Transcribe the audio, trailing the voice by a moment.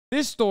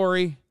This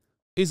story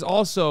is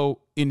also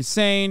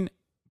insane,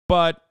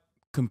 but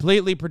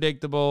completely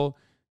predictable,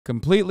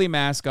 completely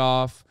mask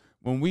off.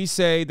 When we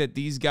say that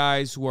these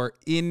guys who are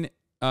in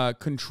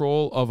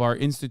control of our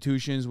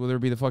institutions, whether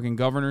it be the fucking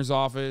governor's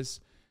office,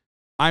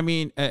 I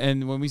mean,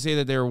 and when we say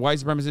that they're white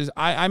supremacists,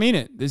 I mean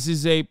it. This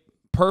is a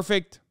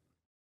perfect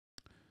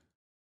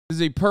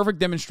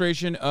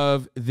demonstration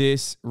of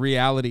this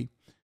reality.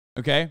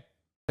 Okay?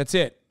 That's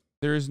it.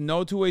 There is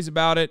no two ways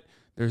about it.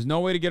 There's no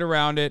way to get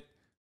around it.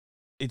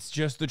 It's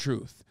just the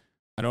truth.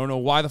 I don't know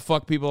why the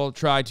fuck people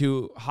try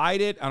to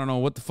hide it. I don't know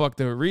what the fuck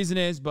the reason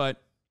is,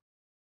 but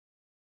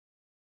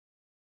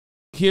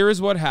here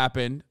is what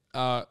happened.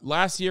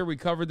 Last year, we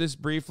covered this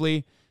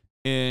briefly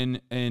in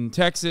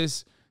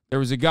Texas. There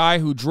was a guy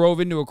who drove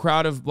into a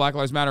crowd of Black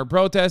Lives Matter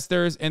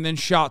protesters and then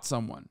shot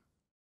someone.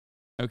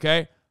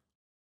 Okay?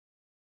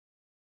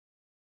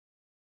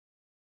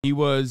 He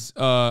was,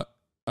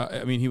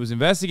 he was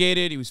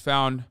investigated. He was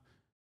found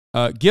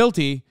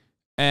guilty,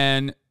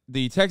 and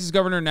the Texas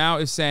governor now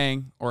is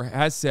saying, or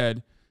has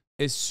said,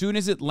 as soon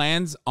as it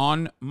lands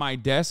on my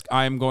desk,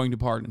 I am going to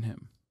pardon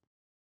him.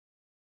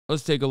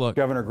 Let's take a look.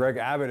 Governor Greg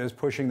Abbott is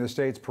pushing the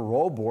state's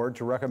parole board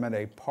to recommend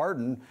a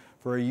pardon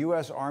for a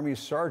U.S. Army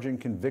sergeant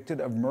convicted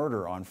of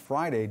murder. On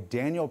Friday,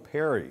 Daniel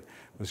Perry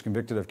was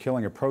convicted of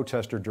killing a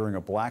protester during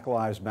a Black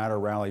Lives Matter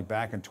rally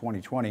back in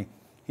 2020.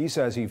 He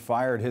says he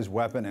fired his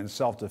weapon in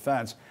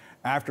self-defense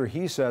after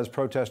he says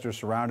protesters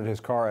surrounded his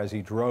car as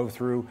he drove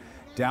through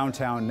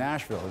downtown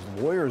Nashville.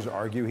 His lawyers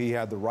argue he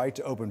had the right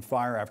to open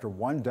fire after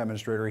one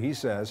demonstrator, he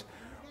says,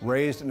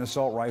 raised an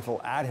assault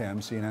rifle at him.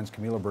 CNN's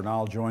Camila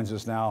Bernal joins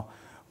us now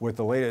with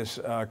the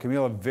latest.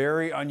 Camila,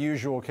 very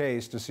unusual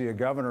case to see a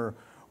governor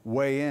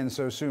weigh in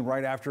so soon,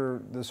 right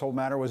after this whole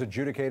matter was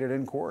adjudicated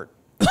in court.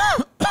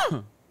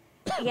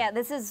 Yeah,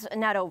 this is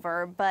not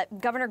over,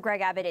 but Governor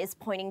Greg Abbott is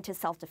pointing to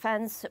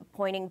self-defense,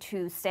 pointing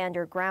to stand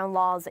your ground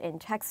laws in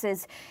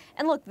Texas.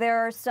 And look, there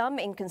are some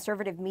in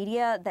conservative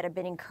media that have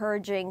been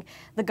encouraging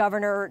the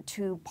governor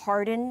to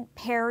pardon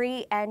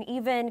Perry, and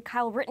even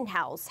Kyle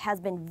Rittenhouse has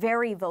been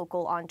very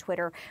vocal on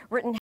Twitter.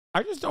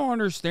 I just don't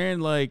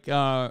understand,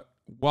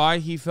 why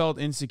he felt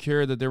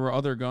insecure that there were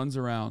other guns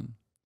around.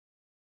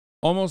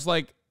 Almost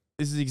like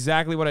this is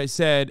exactly what I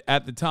said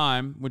at the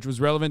time, which was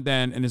relevant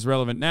then and is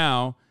relevant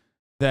now,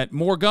 that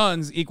more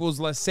guns equals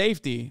less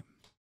safety,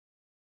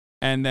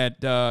 and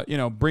that,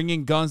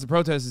 bringing guns to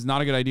protests is not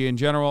a good idea in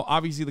general.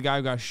 Obviously, the guy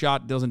who got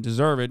shot doesn't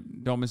deserve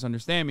it. Don't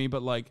misunderstand me,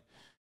 but,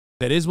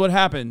 that is what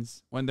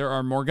happens when there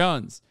are more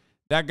guns.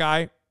 That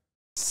guy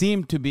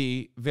seemed to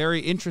be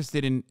very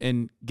interested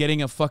in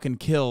getting a fucking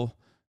kill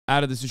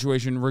out of the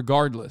situation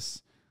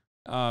regardless.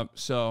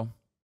 So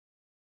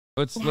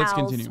let's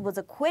continue. Was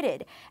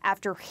acquitted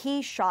after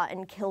he shot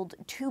and killed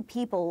 2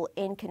 people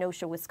in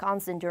Kenosha,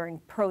 Wisconsin during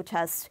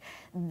protests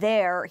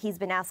there. He's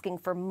been asking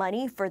for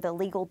money for the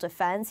legal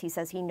defense. He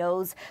says he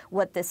knows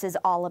what this is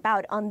all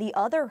about. On the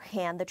other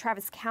hand, the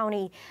Travis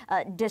County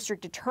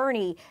District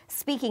Attorney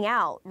speaking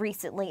out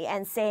recently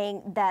and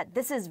saying that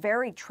this is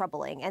very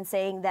troubling, and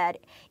saying that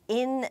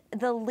in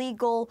the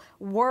legal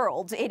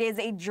world, it is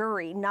a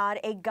jury, not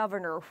a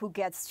governor, who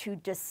gets to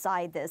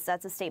decide this.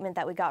 That's a statement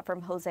that we got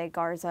from Jose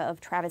Garza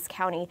of Travis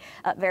County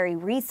very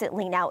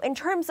recently. Now, in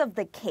terms of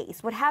the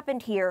case, what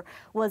happened here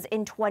was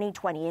in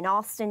 2020 in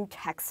Austin,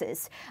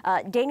 Texas.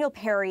 Daniel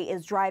Perry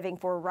is driving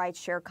for a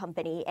rideshare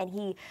company, and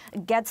he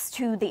gets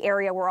to the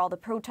area where all the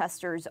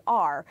protesters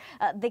are.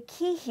 The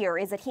key here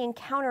is that he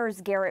encounters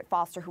Garrett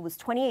Foster, who was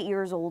 28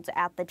 years old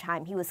at the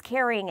time. He was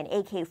carrying an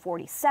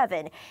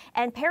AK-47,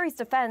 and Perry's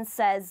defense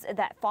says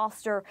that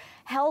Foster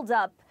held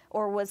up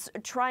or was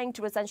trying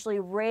to essentially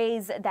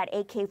raise that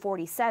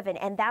AK-47,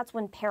 and that's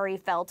when Perry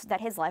felt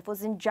that his life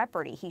was in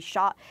jeopardy. He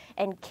shot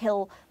and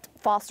killed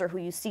Foster, who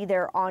you see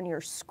there on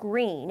your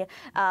screen.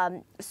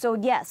 So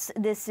yes,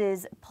 this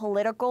is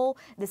political.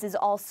 This is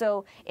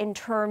also, in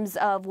terms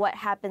of what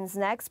happens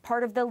next,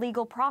 part of the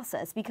legal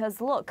process. Because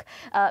look,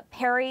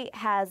 Perry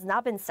has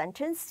not been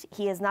sentenced.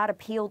 He has not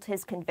appealed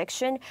his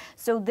conviction.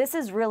 So this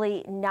is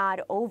really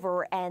not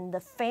over. And the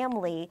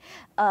family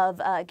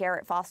of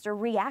Garrett Foster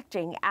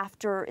reacting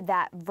after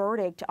that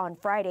verdict on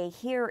Friday.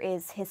 Here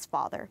is his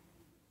father.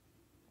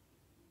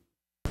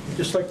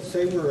 Just like to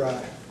say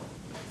we're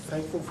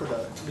thankful for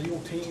the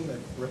legal team that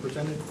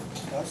represented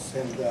us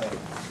and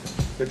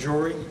the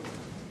jury,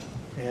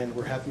 and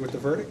we're happy with the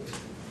verdict.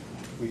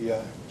 We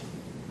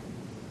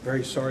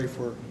very sorry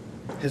for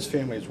his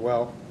family as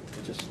well.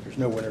 There's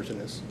no winners in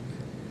this,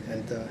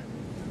 and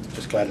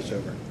just glad it's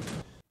over.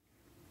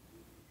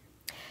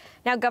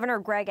 Now, Governor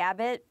Greg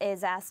Abbott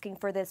is asking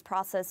for this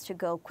process to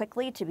go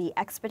quickly, to be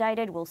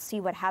expedited. We'll see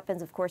what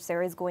happens. Of course,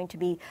 there is going to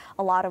be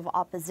a lot of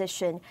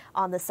opposition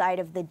on the side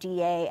of the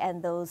DA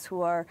and those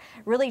who are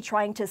really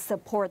trying to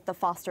support the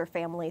Foster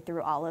family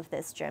through all of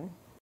this, Jim.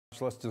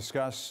 So let's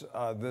discuss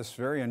this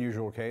very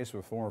unusual case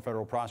with former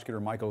federal prosecutor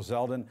Michael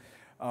Zeldin.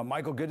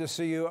 Michael, good to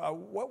see you.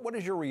 What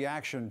is your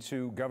reaction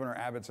to Governor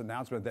Abbott's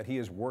announcement that he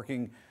is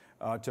working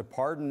to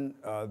pardon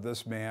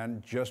this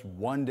man just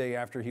one day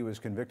after he was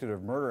convicted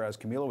of murder. As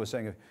Camila was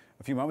saying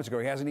a few moments ago,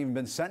 he hasn't even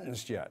been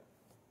sentenced yet.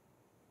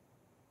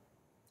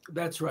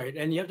 That's right.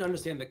 And you have to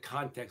understand the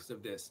context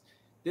of this.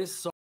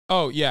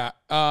 Oh, yeah.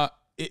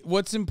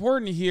 What's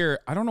important here,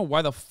 I don't know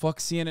why the fuck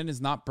CNN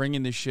is not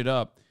bringing this shit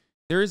up.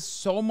 There is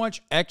so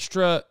much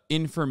extra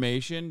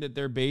information that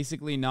they're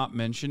basically not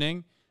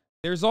mentioning.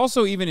 There's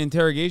also even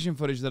interrogation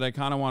footage that I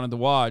kind of wanted to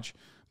watch.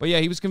 But yeah,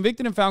 he was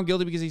convicted and found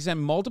guilty because he sent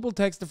multiple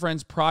texts to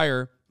friends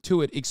prior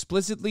to it,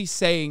 explicitly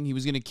saying he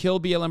was going to kill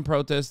BLM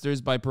protesters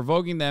by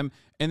provoking them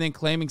and then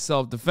claiming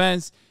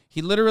self-defense.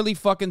 He literally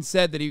fucking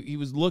said that he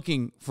was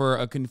looking for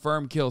a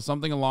confirmed kill,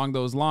 something along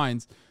those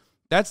lines.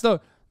 That's the,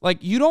 like,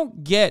 you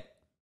don't get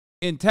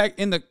in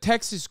the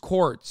Texas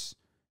courts,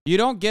 you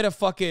don't get a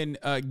fucking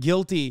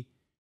guilty,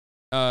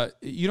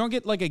 you don't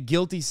get like a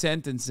guilty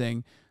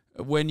sentencing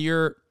when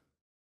you're,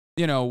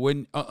 you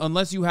know,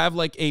 unless you have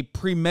like a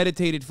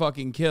premeditated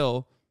fucking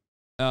kill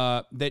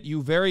that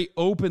you very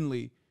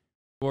openly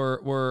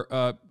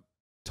were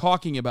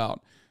talking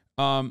about.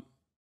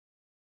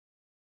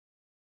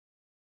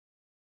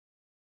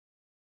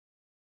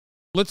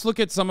 Let's look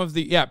at some of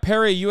the,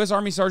 Perry, U.S.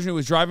 Army sergeant who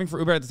was driving for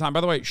Uber at the time.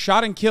 By the way,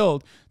 shot and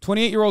killed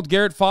 28-year-old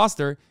Garrett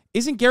Foster.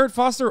 Isn't Garrett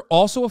Foster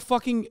also a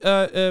fucking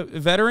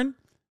veteran?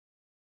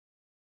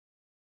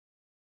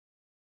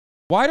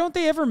 Why don't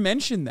they ever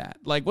mention that?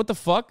 Like, what the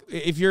fuck?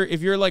 If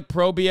you're like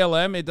pro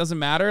BLM, it doesn't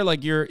matter.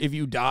 Like, if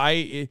you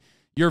die,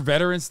 your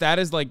veteran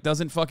status like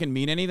doesn't fucking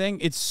mean anything.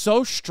 It's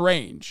so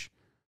strange.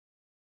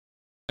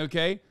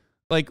 Okay?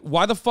 Like,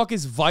 why the fuck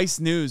is Vice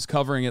News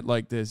covering it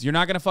like this? You're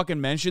not going to fucking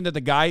mention that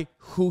the guy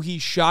who he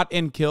shot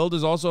and killed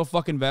is also a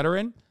fucking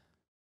veteran?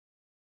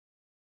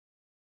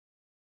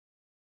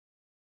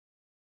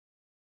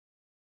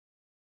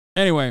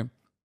 Anyway.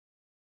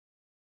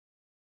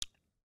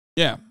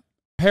 Yeah.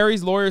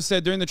 Perry's lawyer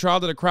said during the trial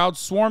that a crowd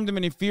swarmed him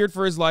and he feared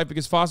for his life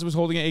because Foster was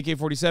holding an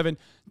AK-47,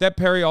 that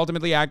Perry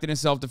ultimately acted in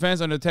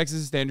self-defense under the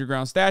Texas Stand Your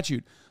Ground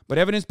statute. But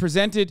evidence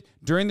presented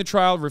during the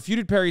trial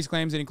refuted Perry's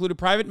claims and included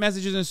private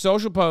messages and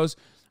social posts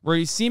where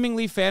he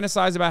seemingly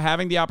fantasized about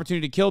having the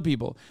opportunity to kill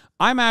people.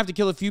 I might have to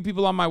kill a few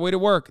people on my way to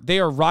work. They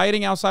are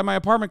rioting outside my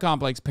apartment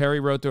complex, Perry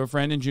wrote to a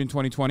friend in June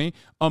 2020,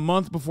 a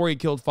month before he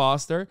killed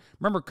Foster.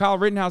 Remember, Kyle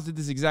Rittenhouse did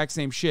this exact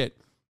same shit,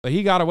 but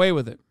he got away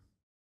with it.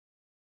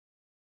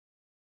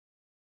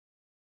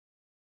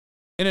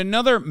 In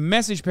another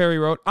message, Perry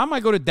wrote, I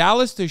might go to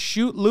Dallas to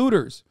shoot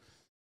looters.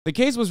 The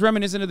case was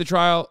reminiscent of the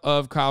trial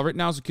of Kyle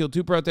Rittenhouse, who killed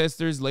two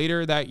protesters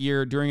later that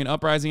year during an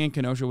uprising in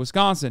Kenosha,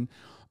 Wisconsin.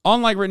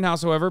 Unlike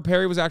Rittenhouse, however,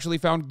 Perry was actually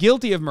found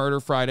guilty of murder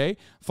Friday,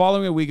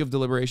 following a week of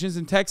deliberations.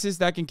 In Texas,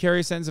 that can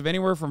carry a sentence of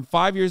anywhere from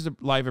 5 years to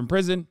life in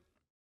prison.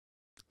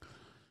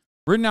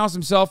 Rittenhouse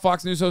himself,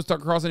 Fox News host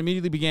Tucker Carlson,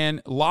 immediately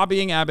began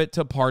lobbying Abbott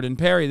to pardon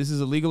Perry. This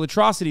is a legal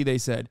atrocity, they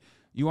said.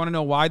 You want to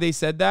know why they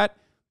said that?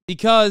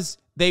 Because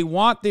they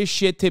want this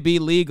shit to be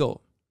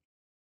legal.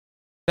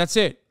 That's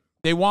it.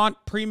 They want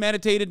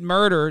premeditated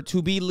murder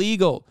to be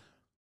legal.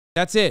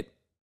 That's it.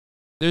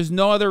 There's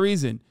no other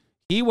reason.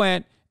 He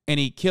went and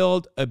he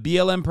killed a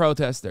BLM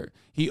protester.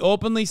 He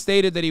openly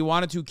stated that he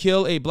wanted to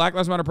kill a Black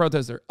Lives Matter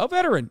protester, a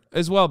veteran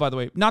as well, by the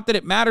way. Not that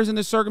it matters in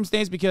this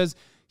circumstance because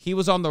he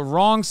was on the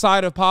wrong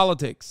side of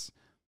politics.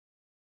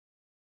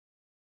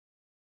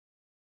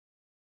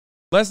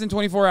 Less than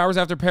 24 hours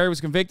after Perry was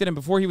convicted and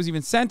before he was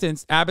even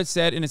sentenced, Abbott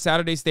said in a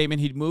Saturday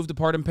statement he'd moved to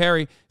pardon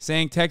Perry,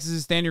 saying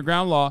Texas's Stand Your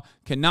Ground law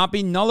cannot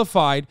be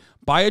nullified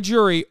by a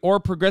jury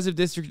or progressive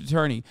district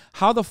attorney.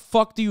 How the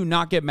fuck do you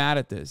not get mad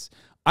at this?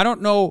 I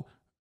don't know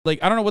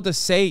what to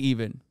say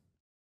even.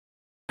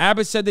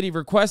 Abbott said that he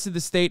requested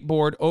the state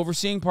board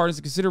overseeing pardons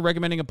to consider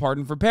recommending a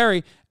pardon for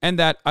Perry and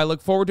that I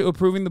look forward to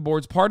approving the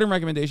board's pardon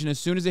recommendation as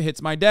soon as it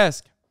hits my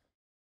desk.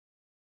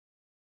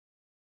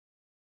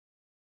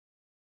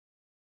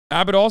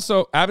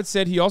 Abbott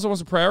said he also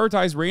wants to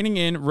prioritize reining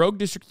in rogue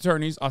district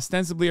attorneys,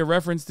 ostensibly a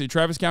reference to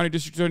Travis County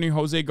District Attorney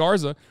Jose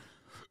Garza,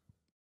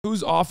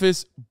 whose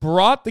office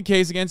brought the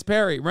case against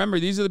Perry. Remember,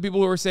 these are the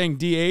people who are saying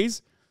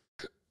DAs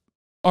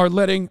are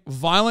letting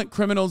violent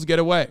criminals get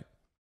away.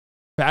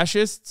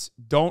 Fascists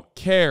don't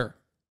care.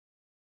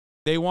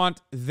 They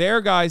want their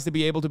guys to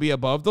be able to be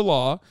above the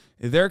law,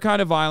 their kind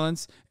of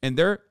violence, and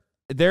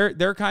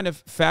their kind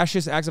of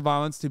fascist acts of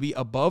violence to be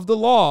above the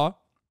law,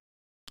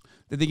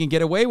 that they can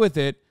get away with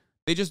it.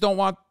 They just don't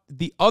want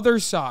the other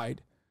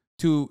side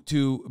to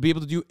be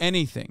able to do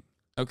anything,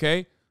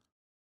 okay?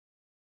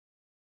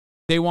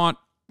 They want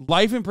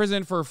life in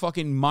prison for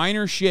fucking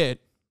minor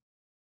shit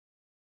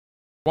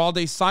while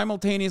they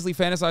simultaneously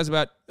fantasize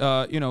about,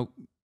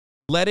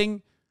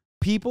 letting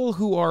people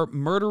who are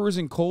murderers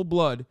in cold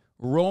blood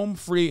roam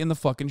free in the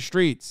fucking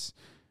streets,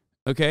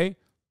 okay?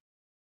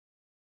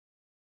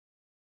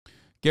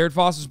 Garrett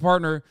Foster's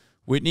partner,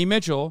 Whitney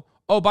Mitchell.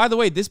 Oh, by the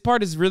way, this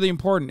part is really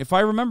important. If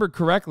I remember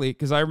correctly,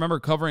 because I remember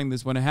covering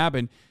this when it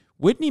happened,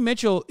 Whitney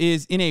Mitchell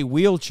is in a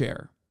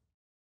wheelchair.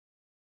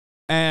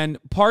 And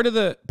part of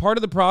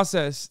the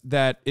process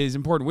that is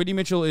important, Whitney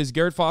Mitchell is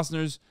Garrett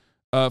Foster's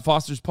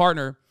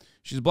partner.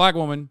 She's a black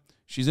woman.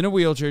 She's in a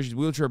wheelchair. She's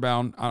wheelchair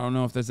bound. I don't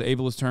know if that's the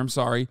ableist term.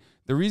 Sorry.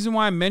 The reason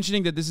why I'm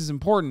mentioning that this is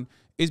important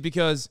is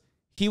because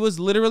he was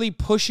literally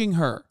pushing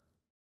her,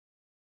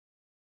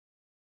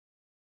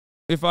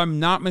 if I'm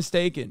not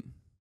mistaken.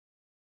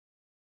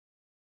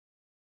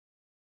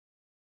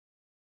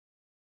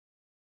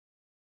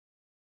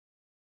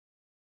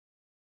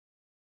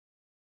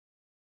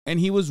 And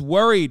he was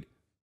worried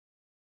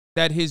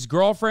that his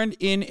girlfriend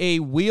in a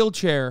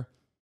wheelchair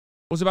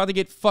was about to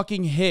get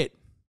fucking hit.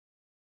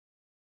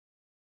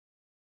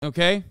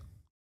 Okay?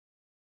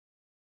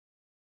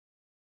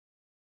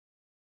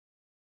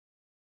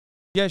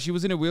 Yeah, she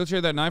was in a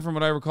wheelchair that night from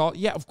what I recall.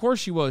 Yeah, of course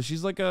she was.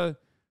 She's like a...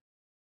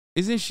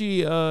 Isn't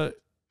she... I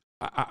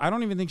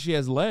don't even think she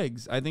has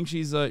legs. I think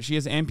she's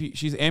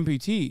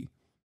amputee.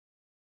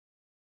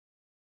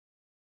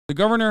 The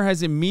governor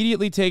has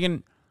immediately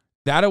taken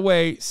that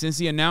away since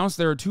he announced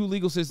there are two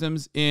legal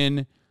systems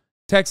in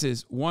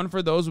Texas. One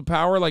for those with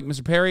power like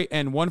Mr. Perry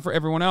and one for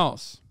everyone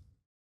else.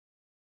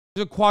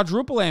 There's a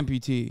quadruple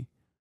amputee.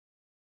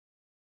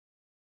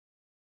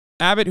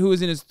 Abbott, who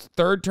is in his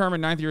third term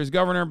and ninth year as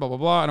governor, blah, blah,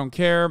 blah. I don't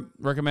care.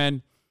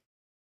 Recommend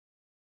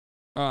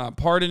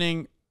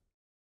pardoning.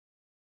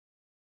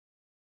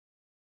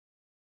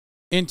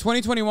 In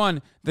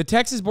 2021, the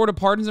Texas Board of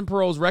Pardons and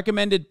Paroles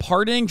recommended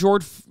pardoning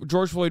George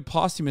Floyd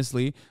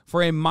posthumously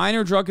for a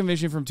minor drug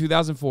conviction from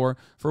 2004,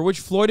 for which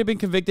Floyd had been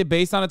convicted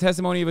based on a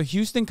testimony of a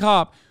Houston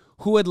cop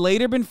who had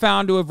later been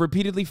found to have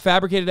repeatedly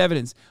fabricated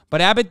evidence.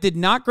 But Abbott did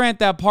not grant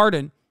that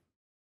pardon.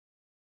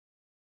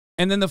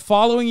 And then the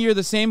following year,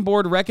 the same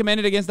board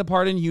recommended against the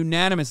pardon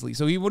unanimously.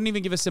 So he wouldn't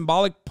even give a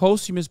symbolic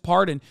posthumous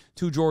pardon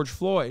to George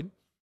Floyd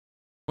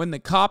when the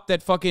cop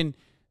that fucking...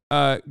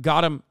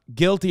 got him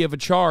guilty of a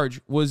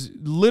charge was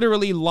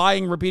literally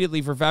lying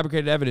repeatedly for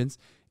fabricated evidence.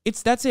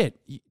 That's it.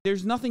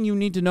 There's nothing you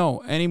need to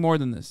know any more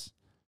than this.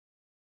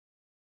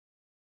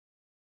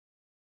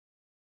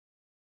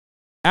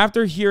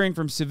 After hearing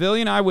from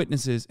civilian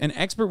eyewitnesses and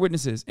expert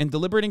witnesses and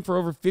deliberating for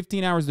over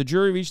 15 hours, the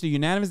jury reached a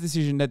unanimous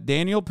decision that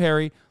Daniel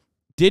Perry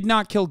did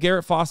not kill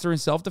Garrett Foster in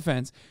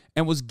self-defense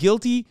and was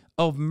guilty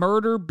of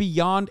murder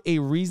beyond a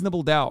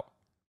reasonable doubt.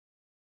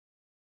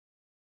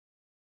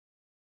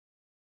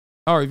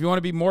 All right, if you want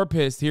to be more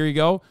pissed, here you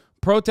go.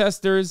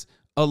 Protesters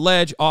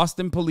allege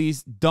Austin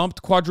police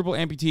dumped quadruple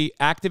amputee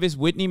activist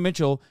Whitney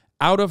Mitchell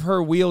out of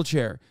her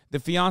wheelchair. The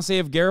fiancée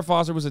of Garrett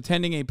Foster was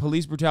attending a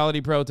police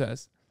brutality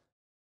protest.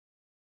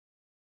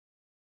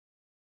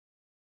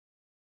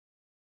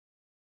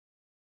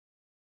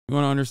 You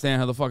want to understand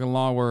how the fucking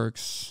law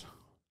works?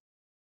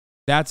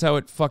 That's how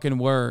it fucking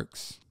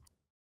works.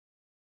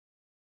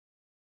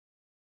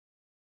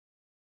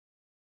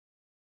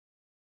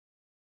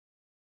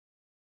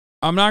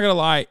 I'm not going to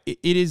lie. It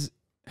is...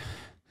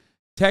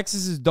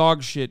 Texas is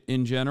dog shit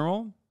in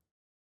general.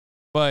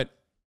 But,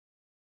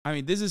 I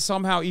mean, this is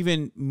somehow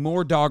even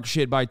more dog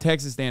shit by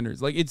Texas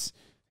standards. Like,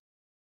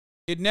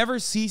 it never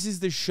ceases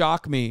to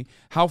shock me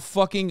how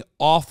fucking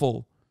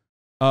awful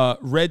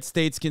red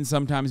states can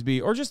sometimes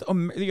be. Or just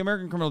the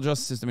American criminal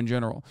justice system in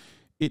general.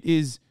 It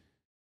is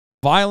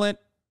violent.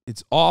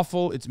 It's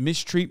awful. Its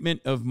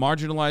mistreatment of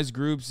marginalized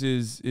groups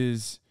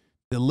is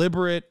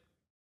deliberate,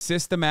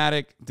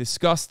 systematic,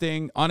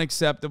 disgusting,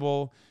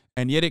 unacceptable,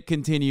 and yet it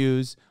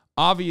continues.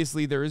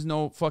 Obviously, there is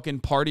no fucking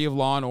party of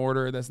law and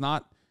order. That's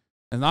not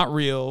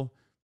real.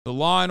 The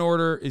law and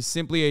order is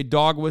simply a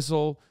dog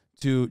whistle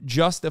to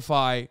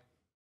justify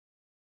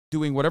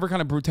doing whatever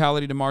kind of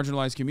brutality to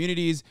marginalized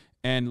communities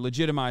and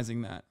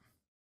legitimizing that.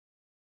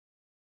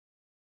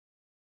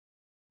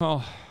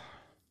 Oh.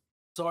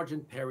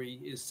 Sergeant Perry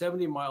is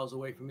 70 miles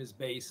away from his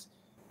base,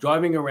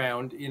 driving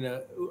around in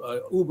a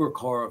Uber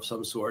car of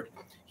some sort.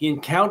 He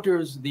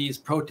encounters these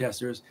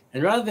protesters,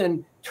 and rather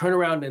than turn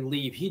around and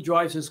leave, he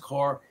drives his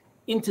car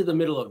into the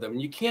middle of them.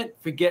 And you can't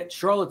forget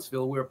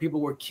Charlottesville, where people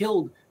were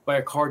killed by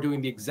a car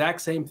doing the exact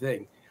same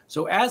thing.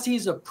 So as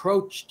he's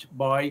approached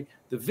by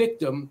the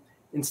victim,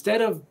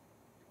 instead of,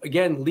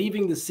 again,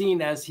 leaving the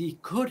scene as he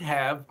could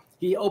have,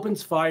 he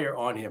opens fire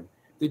on him.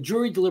 The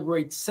jury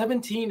deliberates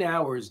 17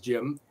 hours,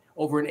 Jim,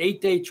 over an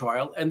 8-day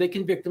trial, and they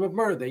convict him of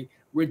murder. They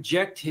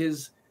reject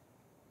his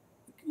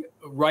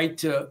right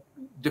to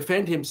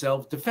defend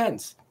himself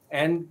defense.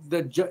 And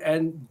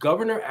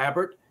Governor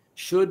Abbott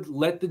should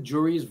let the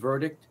jury's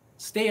verdict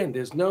stand.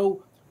 There's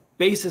no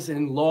basis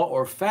in law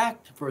or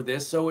fact for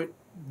this, so it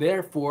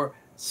therefore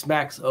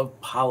smacks of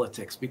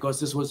politics, because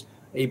this was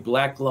a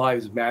Black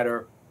Lives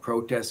Matter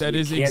protest. That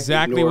is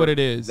exactly what it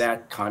is.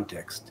 That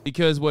context.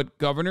 Because what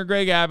Governor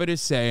Greg Abbott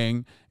is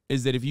saying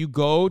is that if you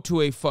go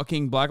to a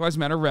fucking Black Lives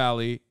Matter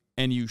rally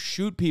and you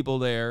shoot people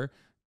there,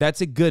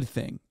 that's a good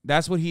thing.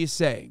 That's what he is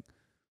saying.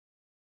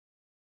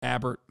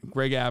 Abbott,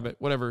 Greg Abbott,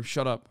 whatever,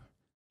 shut up.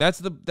 That's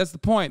the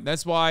point.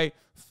 That's why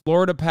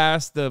Florida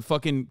passed the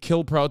fucking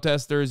kill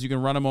protesters, you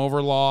can run them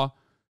over law.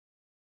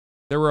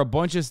 There were a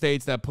bunch of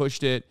states that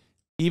pushed it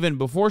even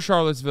before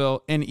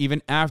Charlottesville and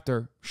even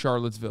after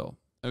Charlottesville.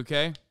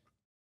 Okay?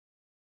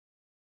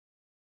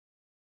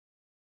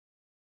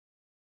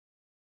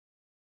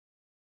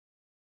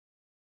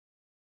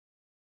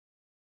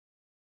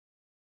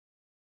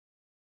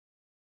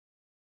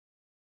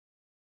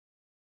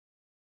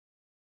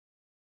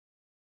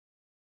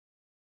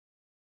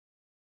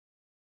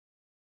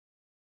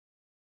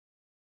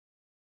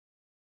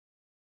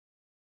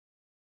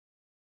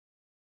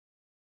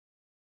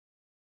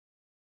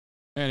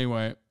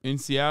 Anyway, in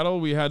Seattle,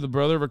 we had the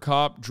brother of a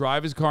cop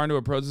drive his car into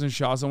a protest and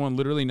shot someone.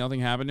 Literally nothing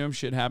happened to him.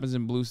 Shit happens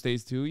in blue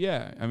states too.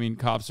 Yeah, I mean,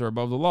 cops are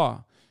above the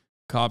law.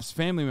 Cops'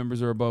 family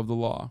members are above the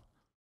law.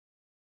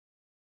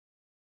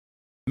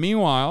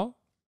 Meanwhile,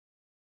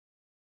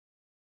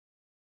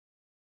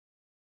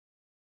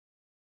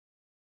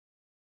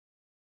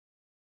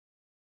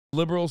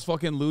 liberals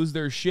fucking lose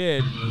their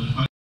shit.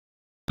 I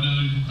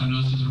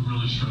know this is a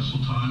really stressful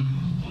time.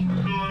 Oh my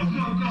God, oh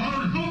my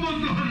God, oh my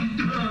God, he's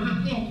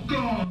dead. Oh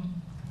God.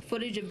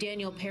 Footage of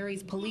Daniel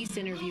Perry's police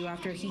interview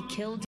after he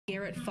killed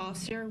Garrett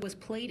Foster was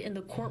played in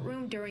the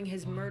courtroom during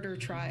his murder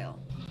trial.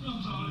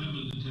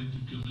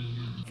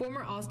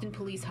 Former Austin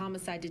Police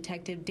homicide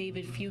detective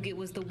David Fugit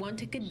was the one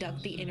to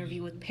conduct the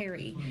interview with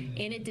Perry.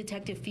 In it,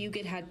 Detective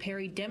Fugit had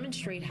Perry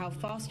demonstrate how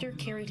Foster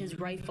carried his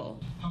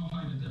rifle. How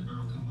high did that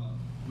barrel come up?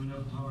 We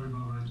have power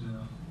about right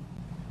there.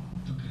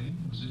 Okay,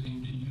 was it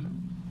aimed at you?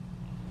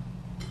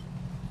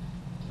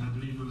 I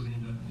believe it was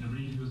aimed at, I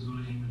believe he was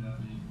going to aim it at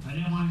me. I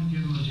didn't want to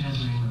give him a chance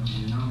to aim at me,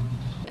 you know?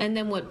 And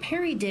then what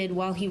Perry did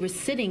while he was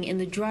sitting in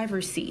the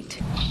driver's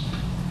seat.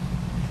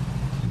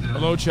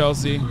 Hello,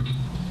 Chelsea.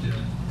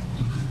 Yeah.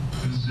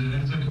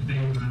 It's like a big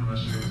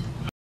rusher.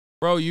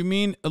 Bro, you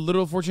mean a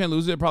little fortunate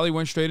loser that probably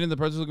went straight in the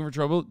person looking for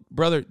trouble?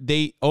 Brother,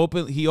 he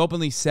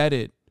openly said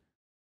it.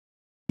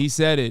 He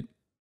said it.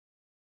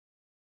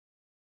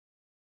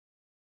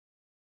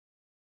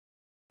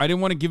 I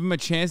didn't want to give him a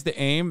chance to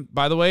aim,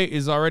 by the way,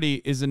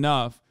 is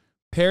enough.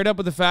 Paired up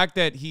with the fact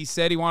that he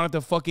said he wanted to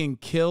fucking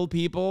kill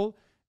people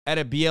at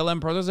a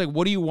BLM protest. Like,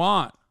 what do you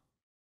want?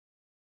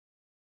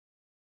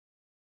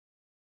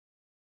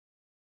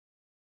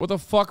 What the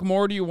fuck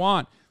more do you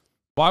want?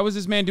 Why was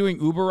this man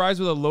doing Uber rides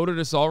with a loaded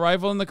assault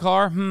rifle in the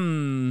car?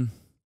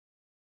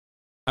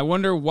 I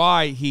wonder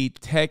why he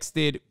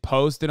texted,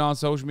 posted on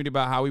social media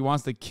about how he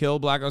wants to kill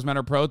Black Lives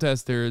Matter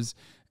protesters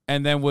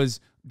and then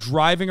was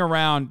driving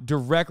around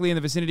directly in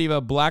the vicinity of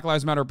a Black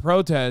Lives Matter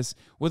protest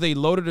with a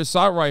loaded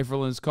assault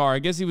rifle in his car. I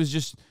guess he was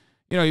just,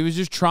 he was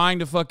just trying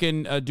to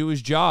fucking do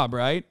his job,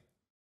 right?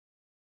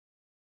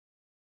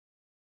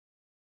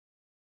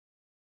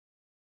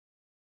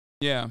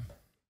 Yeah.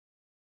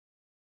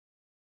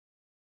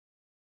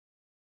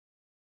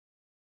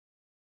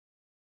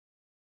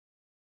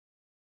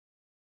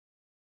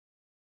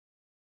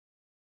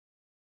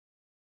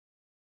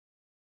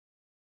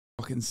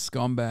 Fucking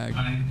scumbag.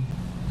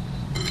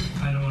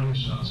 I don't want to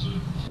shot, so.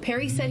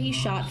 Perry said he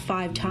shot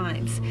 5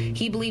 times.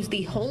 He believes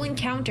the whole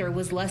encounter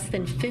was less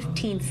than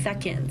 15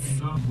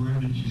 seconds. Where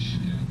did you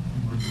shoot it?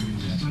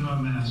 It's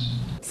not mass.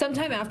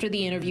 Sometime after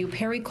the interview,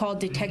 Perry called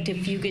Detective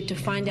Fugit to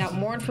find out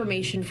more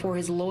information for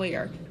his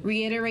lawyer,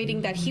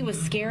 reiterating that he was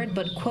scared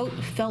but, quote,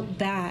 felt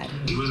bad.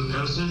 He was a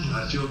person.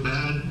 I feel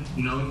bad,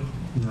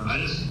 I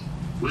just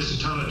wish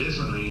to turn out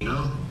differently,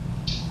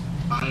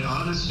 I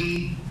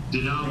honestly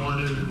did not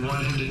want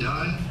him to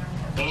die.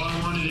 All I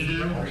wanted to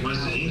do was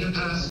to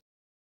incapacitate.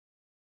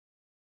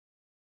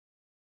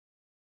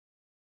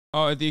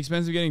 Oh, at the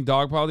expense of getting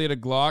dogpiled, he had a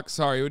Glock.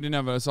 Sorry, he didn't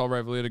have an assault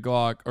rifle. He had a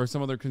Glock or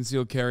some other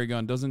concealed carry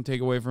gun. Doesn't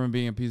take away from him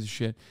being a piece of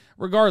shit.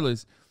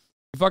 Regardless,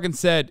 he fucking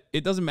said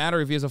it doesn't matter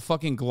if he has a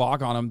fucking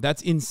Glock on him.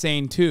 That's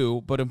insane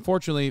too. But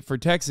unfortunately for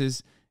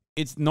Texas,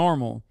 it's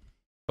normal.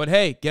 But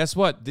hey, guess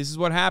what? This is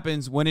what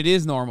happens when it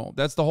is normal.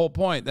 That's the whole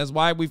point. That's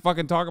why we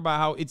fucking talk about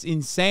how it's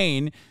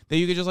insane that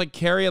you could just like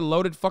carry a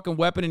loaded fucking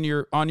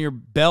weapon on your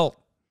belt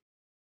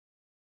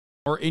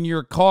or in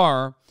your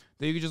car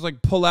that you could just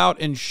like pull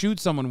out and shoot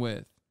someone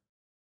with.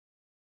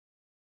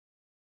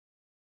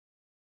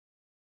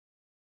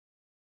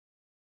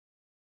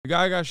 The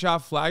guy got shot,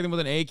 flagged him with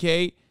an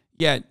AK.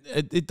 Yeah,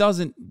 it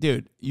doesn't,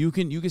 dude. You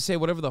can say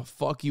whatever the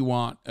fuck you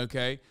want,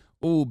 okay?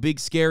 Ooh, big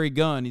scary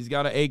gun. He's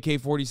got an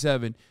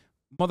AK-47.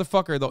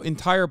 Motherfucker, the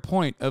entire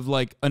point of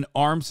like an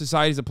armed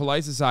society is a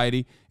polite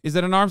society is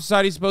that an armed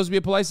society is supposed to be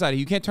a polite society.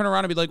 You can't turn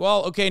around and be like,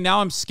 well, okay, now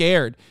I'm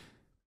scared.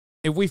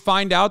 If we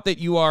find out that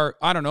you are,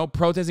 I don't know,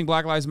 protesting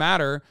Black Lives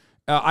Matter,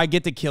 I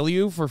get to kill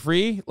you for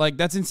free? Like,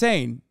 that's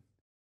insane.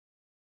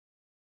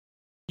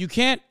 You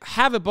can't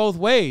have it both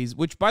ways,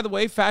 which, by the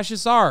way,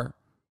 fascists are.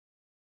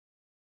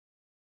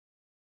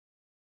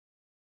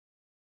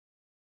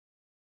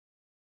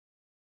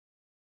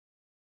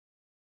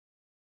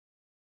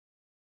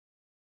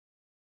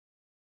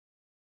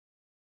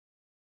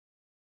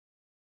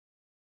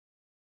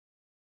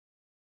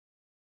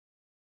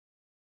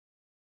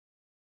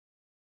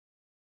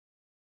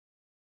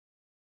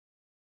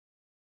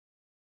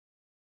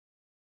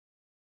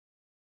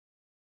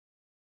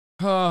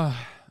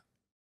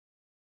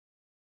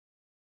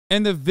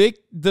 And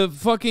the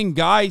fucking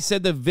guy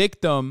said the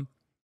victim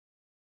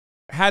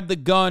had the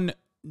gun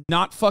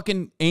not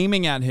fucking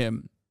aiming at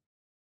him.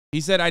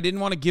 He said, I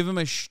didn't want to give him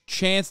a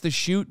chance to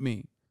shoot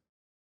me.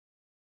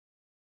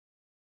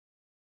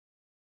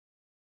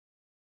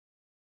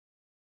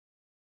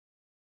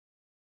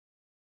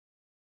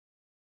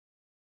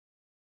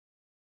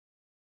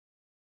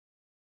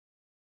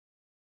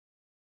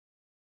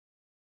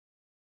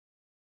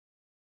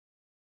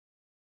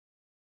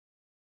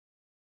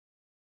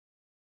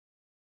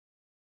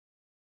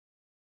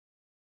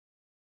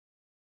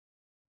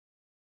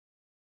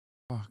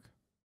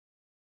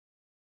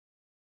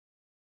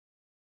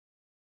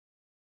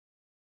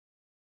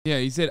 Yeah,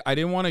 he said, I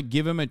didn't want to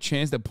give him a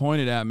chance to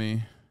point it at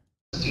me.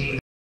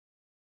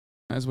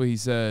 That's what he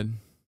said.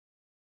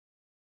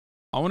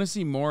 I want to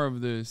see more of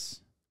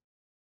this.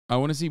 I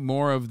want to see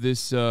more of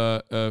this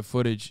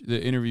footage, the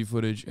interview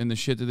footage, and the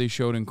shit that they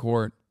showed in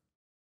court.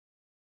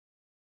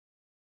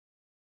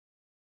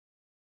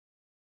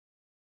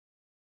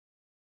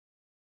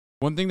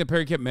 One thing that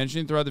Perry kept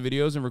mentioning throughout the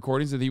videos and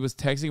recordings is that he was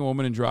texting a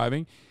woman and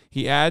driving.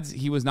 He adds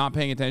he was not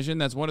paying attention.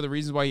 That's one of the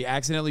reasons why he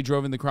accidentally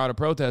drove in the crowd of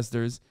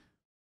protesters.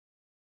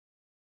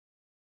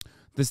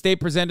 The state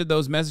presented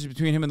those messages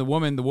between him and the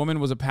woman. The woman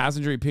was a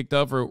passenger he picked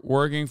up for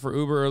working for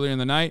Uber earlier in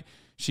the night.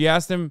 She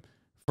asked him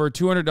for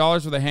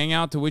 $200 for the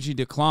hangout, to which he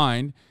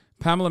declined.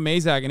 Pamela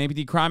Mazak, an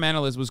APT crime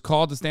analyst, was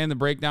called to stand to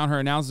break down her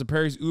analysis of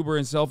Perry's Uber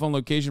and cell phone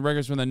location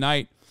records from the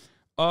night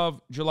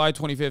of July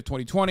 25th,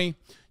 2020.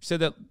 She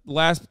said that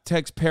last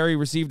text Perry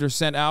received or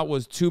sent out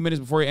was 2 minutes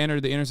before he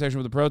entered the intersection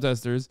with the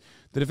protesters.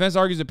 The defense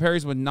argues that Perry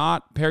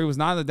was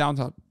not in the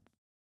downtown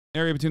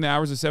area between the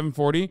hours of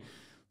 7:40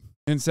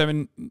 and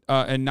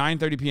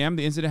 9:30 p.m.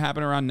 The incident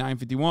happened around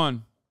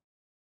 9:51.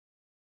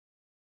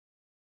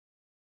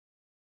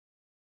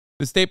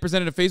 The state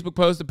presented a Facebook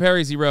post to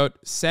Perry's. He wrote,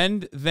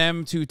 "Send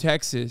them to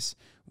Texas.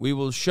 We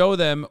will show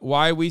them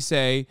why we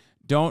say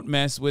don't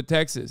mess with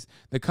Texas."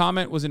 The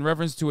comment was in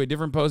reference to a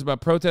different post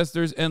about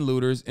protesters and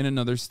looters in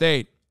another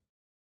state.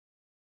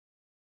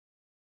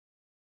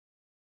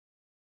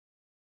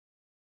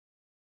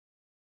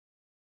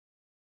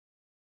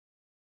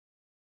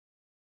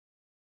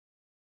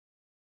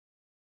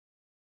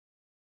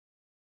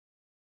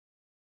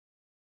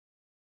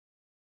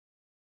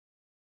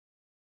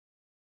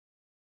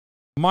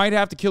 Might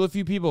have to kill a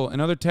few people,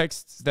 and other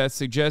texts that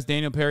suggest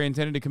Daniel Perry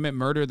intended to commit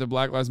murder at the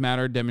Black Lives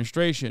Matter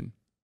demonstration.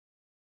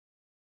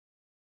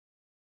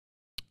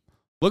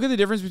 Look at the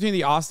difference between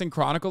the Austin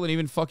Chronicle and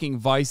even fucking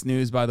Vice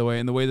News, by the way,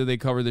 and the way that they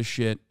cover this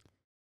shit.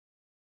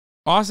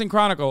 Austin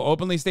Chronicle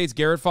openly states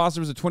Garrett Foster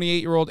was a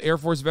 28-year-old Air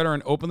Force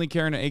veteran openly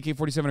carrying an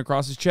AK-47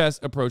 across his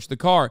chest, approached the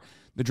car.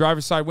 The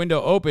driver's side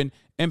window opened,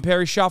 and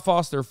Perry shot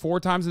Foster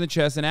 4 times in the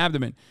chest and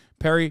abdomen.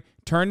 Perry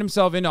turned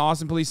himself into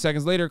Austin police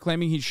seconds later,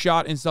 claiming he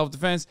shot in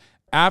self-defense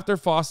after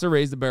Foster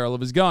raised the barrel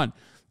of his gun.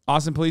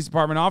 Austin Police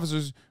Department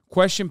officers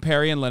questioned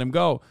Perry and let him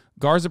go.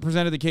 Garza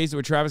presented the case to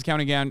a Travis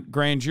County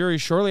grand jury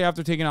shortly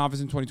after taking office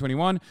in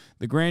 2021.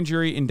 The grand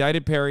jury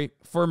indicted Perry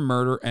for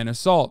murder and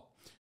assault.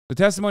 The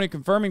testimony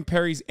confirming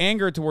Perry's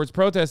anger towards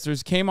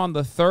protesters came on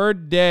the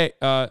third day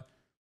of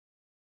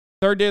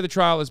the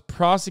trial as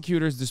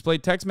prosecutors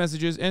displayed text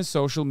messages and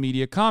social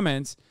media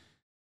comments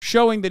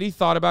showing that he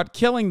thought about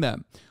killing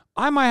them.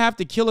 "I might have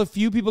to kill a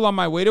few people on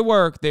my way to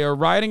work. They are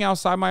rioting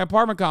outside my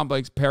apartment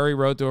complex," Perry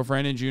wrote to a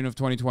friend in June of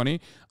 2020.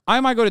 "I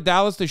might go to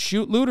Dallas to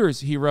shoot looters,"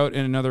 he wrote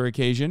in another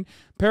occasion.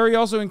 Perry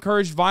also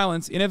encouraged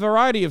violence in a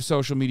variety of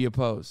social media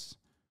posts.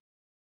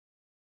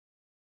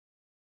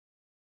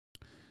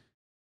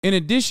 In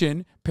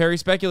addition, Perry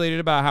speculated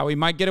about how he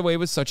might get away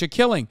with such a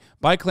killing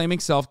by claiming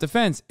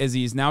self-defense, as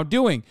he is now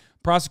doing.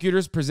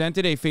 Prosecutors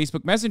presented a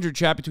Facebook Messenger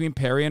chat between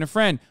Perry and a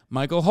friend,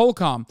 Michael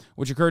Holcomb,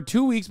 which occurred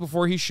 2 weeks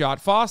before he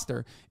shot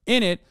Foster.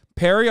 In it,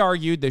 Perry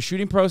argued that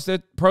shooting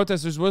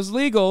protesters was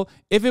legal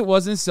if it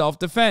was in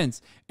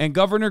self-defense. And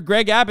Governor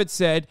Greg Abbott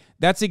said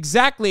that's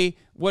exactly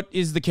what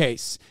is the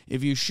case.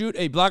 If you shoot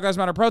a Black Lives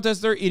Matter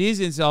protester, it is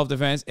in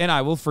self-defense, and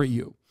I will free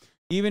you.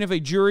 Even if a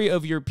jury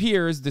of your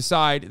peers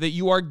decide that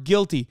you are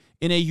guilty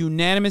in a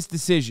unanimous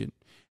decision.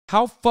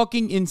 How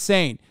fucking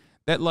insane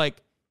that,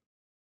 like,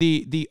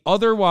 the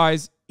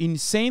otherwise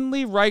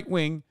insanely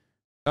right-wing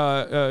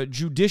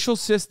judicial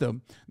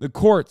system, the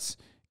courts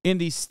in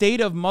the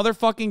state of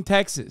motherfucking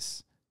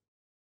Texas,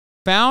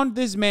 found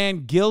this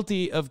man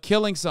guilty of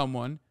killing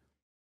someone,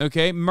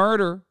 okay,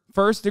 murder,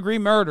 first-degree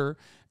murder,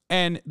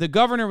 and the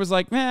governor was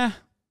like, nah.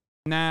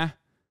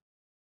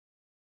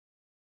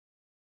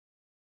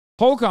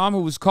 Holcomb,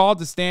 who was called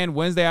to stand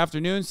Wednesday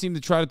afternoon, seemed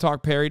to try to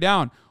talk Perry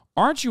down.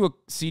 "Aren't you a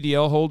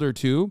CDL holder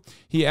too?"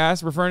 he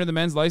asked, referring to the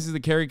men's license to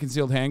carry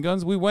concealed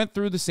handguns. "We went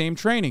through the same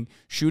training.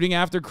 Shooting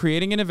after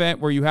creating an event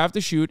where you have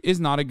to shoot is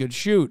not a good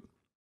shoot."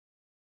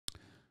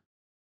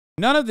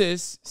 None of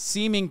this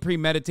seeming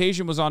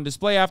premeditation was on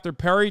display after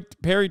Perry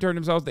turned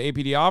himself to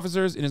APD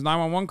officers. In his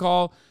 911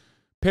 call,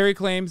 Perry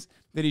claims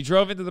that he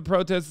drove into the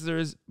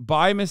protesters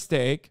by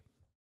mistake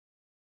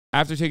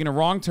after taking a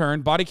wrong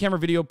turn. Body camera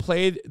video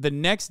played the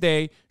next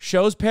day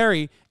shows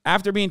Perry,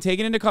 after being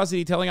taken into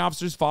custody, telling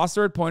officers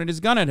Foster had pointed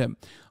his gun at him.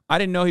 "I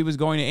didn't know he was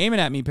going to aim it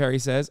at me," Perry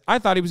says. "I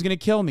thought he was going to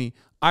kill me.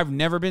 I've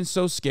never been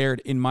so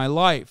scared in my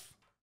life."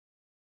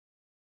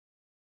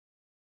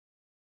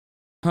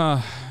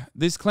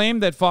 This claim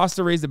that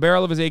Foster raised the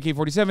barrel of his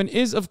AK-47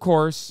 is, of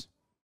course,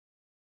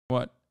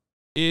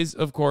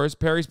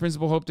 Perry's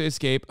principal hope to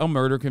escape a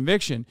murder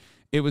conviction.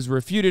 It was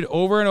refuted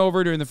over and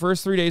over during the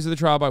first 3 days of the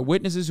trial by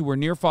witnesses who were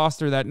near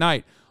Foster that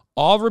night.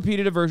 All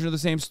repeated a version of the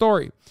same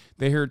story.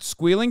 They heard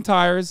squealing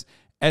tires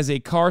as a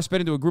car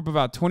sped into a group of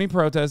about 20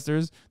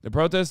 protesters. The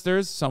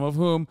protesters, some of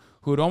whom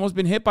who had almost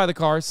been hit by the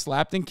car,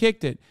 slapped and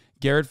kicked it.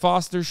 Garrett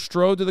Foster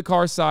strode to the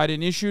car's side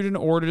and issued an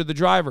order to the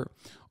driver.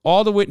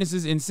 All the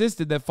witnesses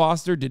insisted that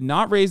Foster did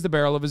not raise the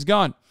barrel of his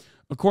gun.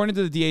 According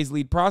to the DA's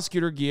lead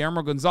prosecutor,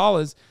 Guillermo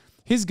Gonzalez,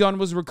 his gun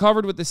was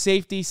recovered with the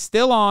safety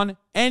still on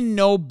and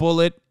no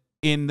bullet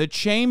in the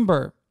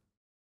chamber.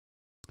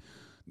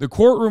 The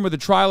courtroom where the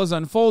trial is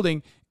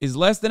unfolding is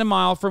less than a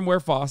mile from where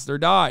Foster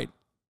died.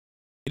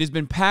 It has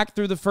been packed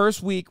through the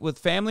first week with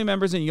family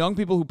members and young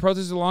people who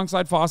protested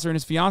alongside Foster and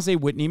his fiancée,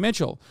 Whitney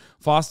Mitchell.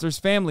 Foster's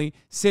family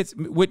sits.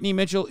 Whitney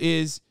Mitchell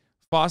is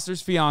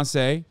Foster's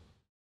fiancée,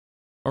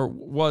 or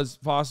was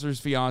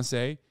Foster's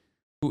fiancée,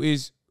 who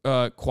is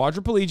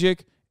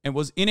quadriplegic and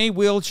was in a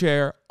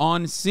wheelchair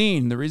on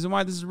scene. The reason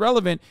why this is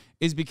relevant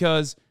is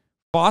because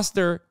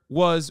Foster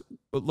was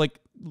like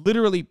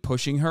literally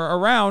pushing her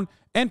around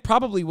and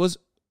probably was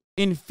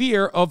in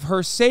fear of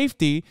her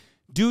safety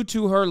due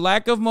to her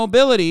lack of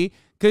mobility,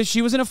 because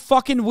she was in a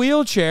fucking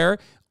wheelchair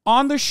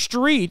on the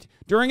street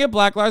during a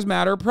Black Lives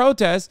Matter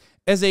protest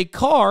as a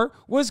car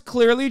was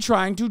clearly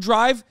trying to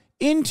drive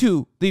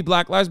into the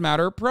Black Lives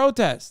Matter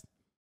protest.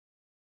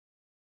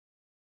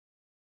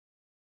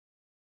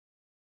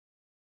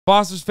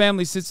 Foster's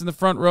family sits in the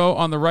front row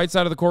on the right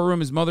side of the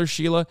courtroom. His mother,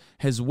 Sheila,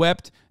 has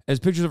wept as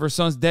pictures of her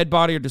son's dead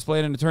body are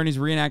displayed and attorneys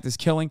reenact his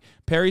killing.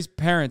 Perry's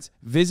parents,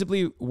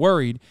 visibly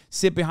worried,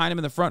 sit behind him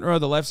in the front row,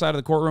 the left side of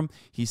the courtroom.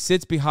 He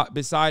sits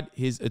beside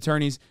his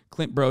attorneys,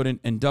 Clint Broden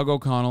and Doug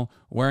O'Connell,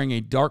 wearing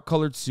a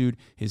dark-colored suit,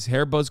 his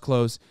hair buzzed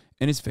close,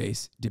 and his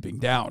face dipping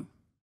down.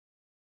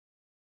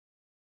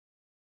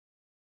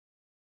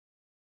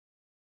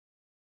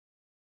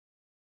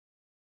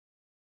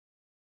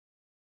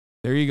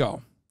 There you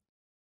go.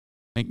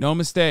 Make no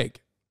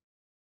mistake.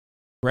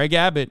 Greg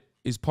Abbott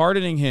is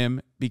pardoning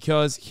him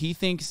because he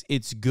thinks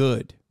it's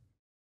good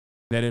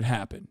that it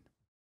happened.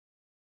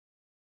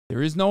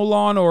 There is no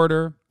law and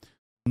order.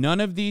 None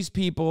of these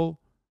people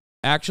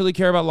actually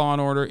care about law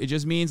and order. It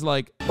just means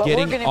like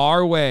getting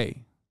our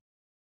way.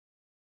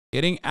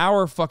 Getting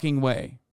our fucking way.